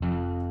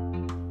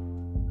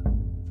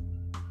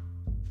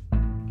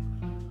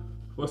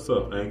What's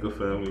up, Anchor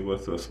family?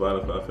 What's up,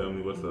 Spotify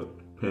family? What's up,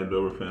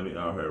 Pandora family?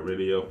 iHeart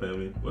Radio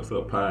family? What's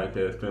up,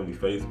 Podcast family?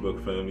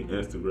 Facebook family?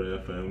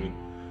 Instagram family?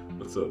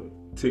 What's up,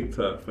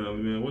 TikTok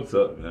family, man? What's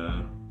up,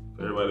 man?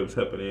 Everybody was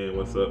tapping in.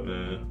 What's up,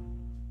 man?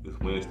 It's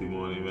Wednesday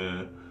morning,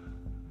 man.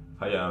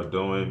 How y'all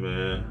doing,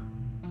 man?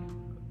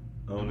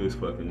 On this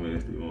fucking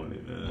Wednesday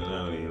morning, man.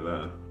 I don't even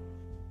lie.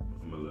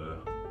 I'm a little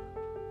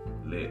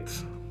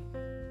lit. A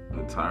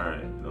little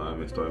tired. You know, I've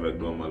been starting back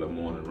doing my little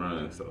morning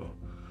run, so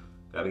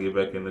gotta get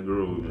back in the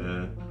groove,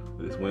 man.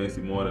 But it's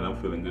Wednesday morning.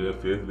 I'm feeling good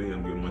physically.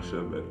 I'm getting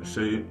myself back in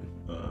shape.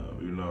 I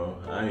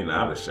ain't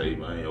out of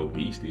shape. I ain't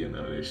obesity or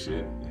none of this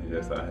shit. It's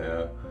just I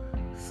have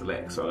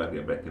slack, so I gotta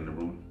get back in the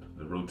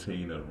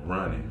routine of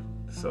running.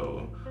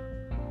 So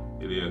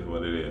it is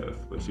what it is.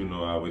 But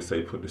I always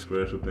say put the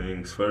spiritual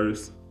things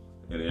first,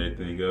 and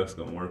everything else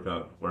gonna work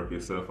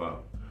itself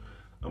out.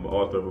 I'm an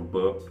author of a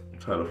book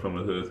titled From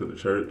the Hood to the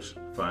Church.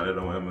 Find it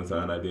on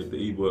Amazon. I did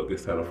the ebook.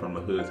 It's titled From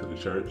the Hood to the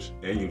Church,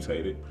 and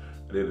Mutated.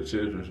 I did a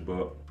children's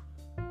book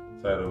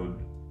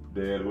titled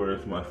Dead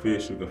Words My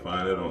Fish. You can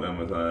find it on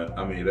Amazon.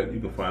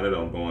 You can find it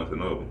on Barnes &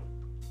 Noble.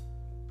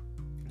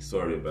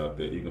 Sorry about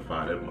that. You can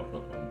find that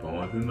motherfucker on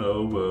Barnes &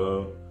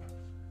 Noble.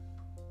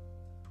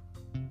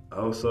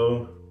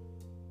 Also,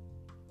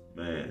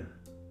 man,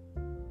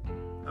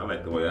 I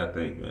like the way I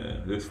think,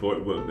 man. This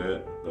fourth book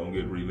that gonna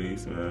get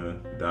released,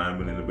 man,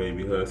 Diamond and the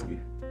Baby Husky.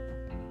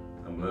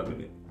 I'm loving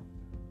it.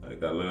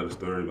 Like, I love the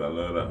story, but I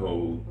love the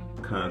whole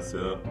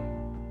concept.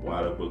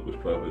 Why the book was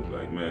published,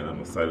 like, man, I'm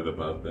excited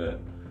about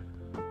that.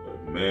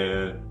 But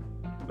man,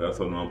 I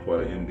also know I'm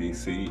part of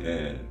MDC,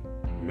 and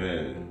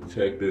man,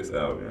 check this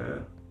out,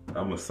 man.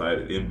 I'm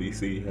excited.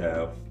 MDC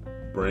have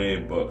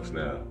brand bucks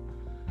now.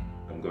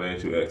 I'm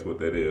glad you asked what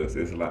that is.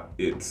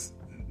 It's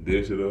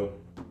digital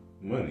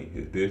money.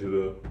 It's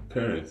digital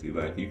currency.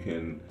 Like,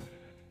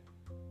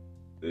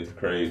 it's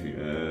crazy,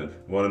 man.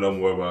 Want to know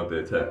more about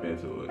that? Tap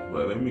into it.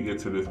 But let me get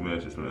to this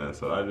message, man.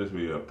 So I just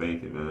be up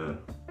thinking, man.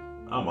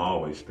 I'm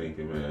always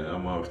thinking, man.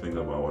 I'm always thinking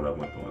about what I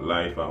went through in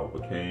life, how I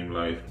became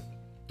life.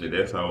 And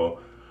that's how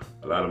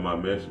a lot of my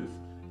messages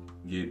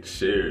get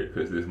shared,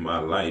 because it's my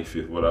life.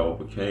 It's what I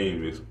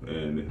became.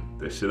 And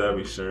the shit I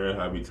be sharing,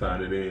 how I be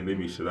tying it in,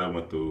 maybe shit I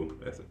went through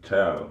as a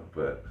child.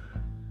 But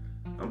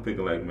I'm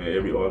thinking, like, man,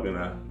 every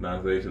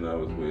organization I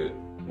was with,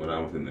 when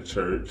I was in the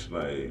church,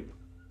 like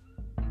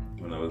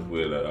when I was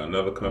with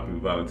another company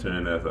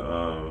volunteering as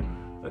a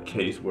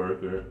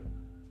caseworker,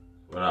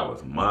 when I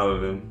was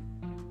modeling,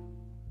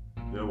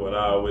 what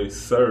I always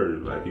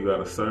served. Like, you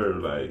gotta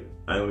serve. Like,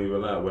 I don't even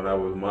lie. When I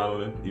was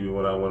modeling, even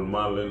when I wasn't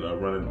modeling or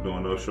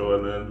doing no show or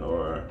nothing,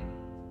 or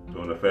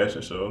doing a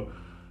fashion show,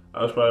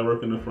 I was probably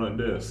working the front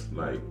desk.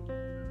 Like,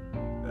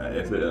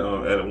 at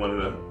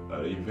one of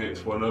the events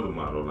for another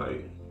model.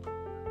 Like,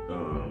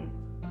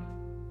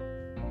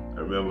 I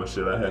remember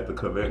I had to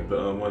collect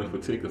the money for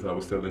tickets. I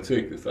was selling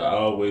tickets. I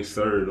always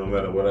served, no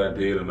matter what I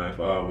did in life.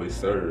 I always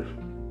served.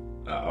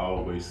 You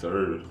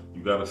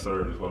gotta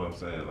serve, is what I'm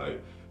saying.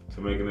 Like, to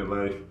make it in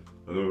life,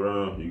 don't get me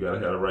wrong, you gotta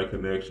have the right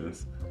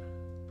connections.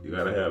 You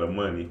gotta have the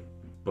money.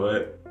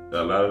 But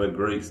a lot of the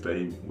greats,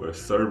 they were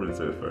servants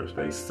at first.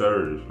 They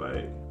served.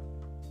 Like,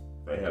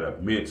 they had a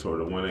mentor,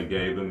 the one that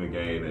gave them the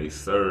game. They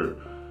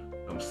served.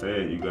 I'm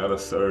saying, you gotta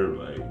serve.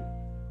 Like,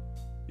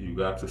 you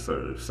got to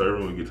serve.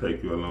 Serving will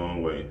take you a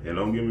long way. And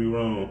don't get me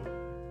wrong,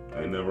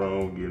 ain't nothing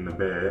wrong with getting the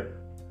bag,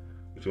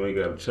 but you ain't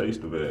gotta chase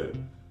the bag.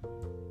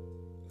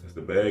 Because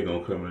the bag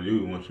gonna come to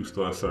you once you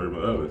start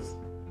serving others.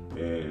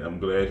 And I'm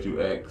glad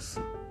you asked,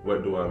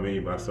 what do I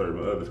mean by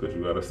serving others? Because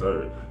you gotta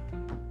serve.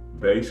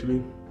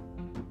 Basically,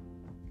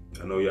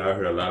 I know y'all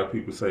heard a lot of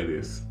people say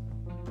this,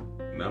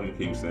 and I'm gonna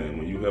keep saying,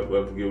 when you help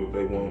others get what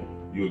they want,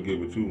 you'll get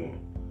what you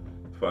want.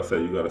 If I say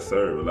you gotta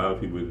serve, a lot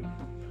of people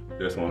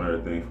just want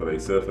everything for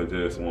themselves. They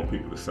just want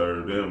people to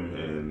serve them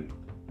and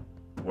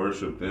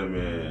worship them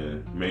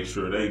and make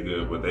sure they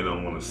good, but they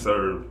don't want to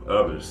serve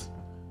others.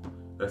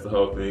 That's the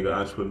whole thing of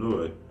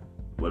entrepreneur.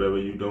 Whatever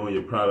you doing,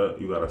 your product,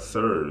 you gotta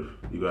serve.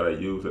 You gotta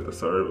use it to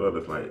serve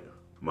others. Like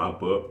my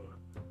book,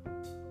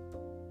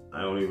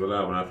 I don't even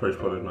lie. When I first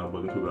published my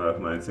book in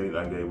 2019,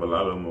 I gave a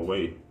lot of them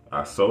away.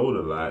 I sold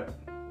a lot.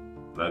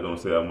 Not gonna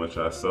say how much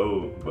I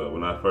sold, but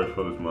when I first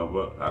published my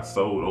book, I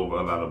sold over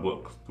a lot of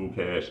books through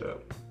Cash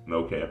App.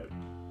 No capping.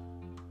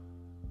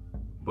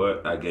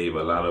 But I gave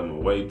a lot of them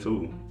away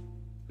too.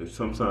 Cause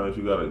sometimes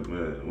you gotta,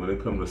 man, when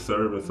it comes to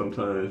serving,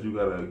 sometimes you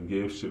gotta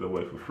give shit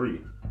away for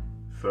free.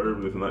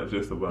 Serving is not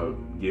just about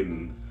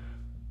getting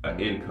an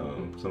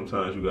income.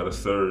 Sometimes you gotta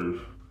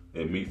serve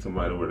and meet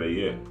somebody where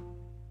they at.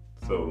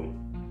 So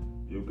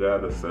you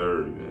gotta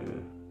serve,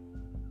 man.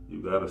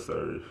 You gotta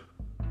serve.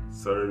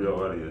 Serve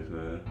your audience,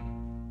 man.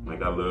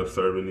 Like, I love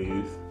serving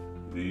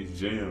these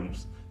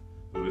gems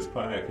through this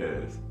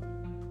podcast.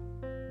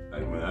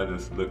 Like, man, I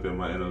just looked at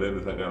my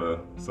analytics. I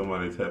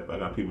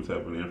got people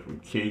tapping in from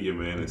Kenya,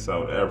 man, and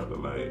South Africa.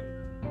 Like,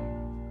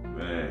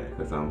 man,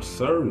 because I'm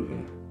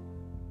serving.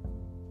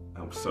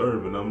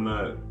 I'm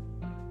not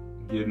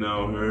getting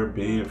out here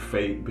being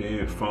fake,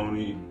 being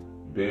phony,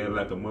 being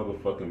like a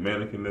motherfucking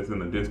mannequin that's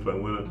in a display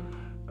window.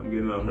 I'm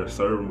getting on here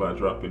serving by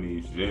dropping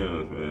these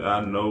gems, man.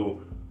 I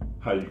know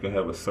how you can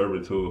have a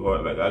servitude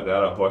heart. Like, I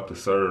got a heart to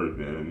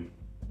serve, and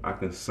I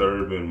can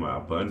serve in my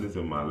abundance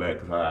and my lack,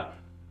 because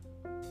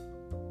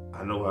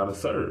I know how to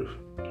serve.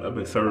 I've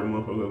been serving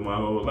motherfuckers my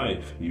whole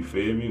life. You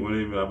feel me?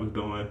 Whenever I was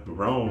doing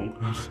wrong,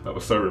 I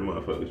was serving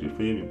motherfuckers. You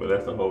feel me? But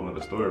that's a whole nother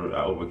story.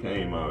 I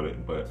overcame all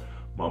that. But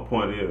my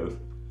point is,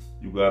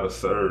 you gotta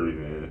serve,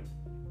 man.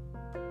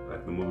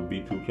 Like the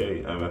movie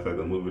B2K. I mean, that's like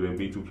the movie that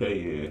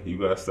B2K in. You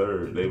gotta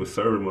serve. They was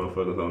serving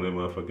motherfuckers on their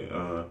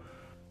motherfucking,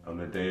 on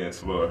the dance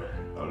floor,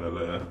 on the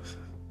left.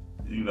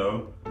 You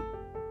know?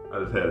 I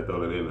just had to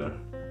throw that in there.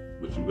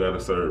 But you gotta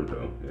serve,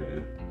 though.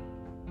 And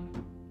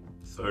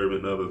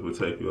serving others will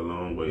take you a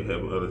long way.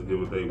 Having others get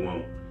what they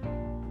want,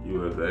 you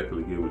will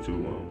exactly get what you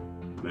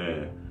want.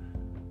 Man,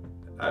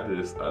 I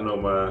know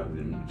my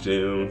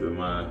gems and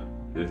my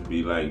just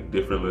be like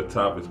different little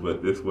topics,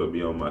 but this would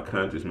be on my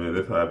conscience, man.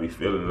 That's how I be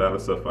feeling. A lot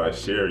of stuff I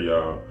share,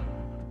 y'all,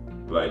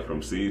 like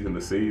from season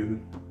to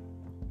season,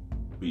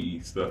 be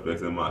stuff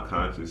that's in my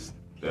conscience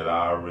that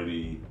I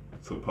already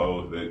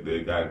suppose that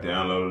they got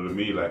downloaded to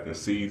me, like in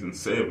season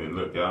 7.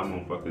 Look, y'all, I'm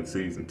on fucking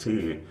season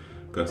 10.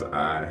 Because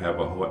I have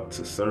a heart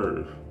to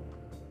serve.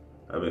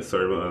 I've been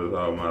serving others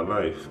all my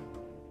life.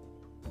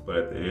 But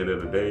at the end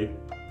of the day,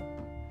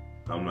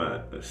 I'm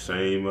not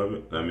ashamed of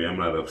it. I mean, I'm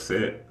not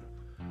upset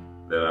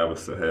that I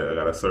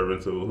got a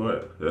servitude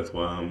heart. That's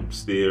why I'm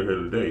still here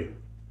today.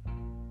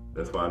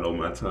 That's why I know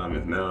my time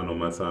is now. I know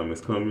my time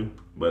is coming.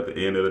 But at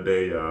the end of the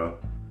day, y'all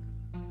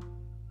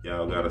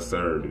gotta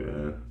serve,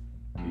 man.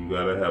 You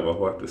gotta have a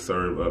heart to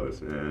serve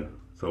others, man.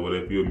 So whether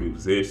if you're a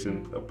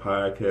musician, a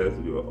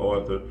podcaster, you're an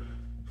author,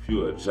 if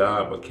you're a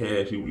job, a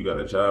cashier, you got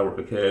a job work,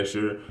 a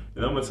cashier,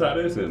 and I'm gonna tie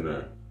this in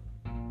there.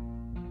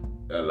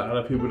 A lot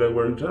of people that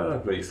work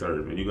jobs, they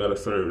serving. You gotta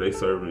serve. They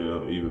serving,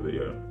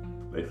 either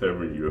they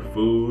serving your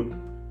food,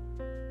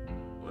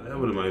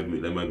 whatever it might be.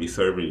 They might be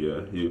serving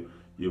you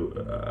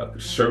a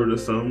shirt or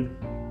something.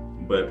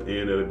 But at the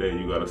end of the day,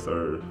 you gotta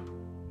serve,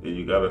 and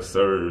you gotta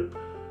serve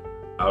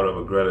out of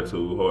a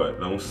gratitude heart.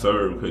 Don't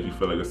serve because you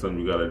feel like it's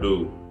something you gotta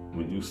do.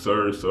 When you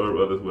serve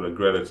others with a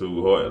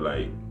gratitude heart,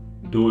 like.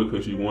 Do it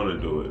because you want to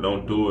do it.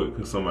 Don't do it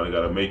because somebody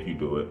got to make you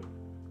do it.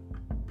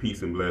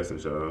 Peace and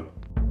blessings, y'all.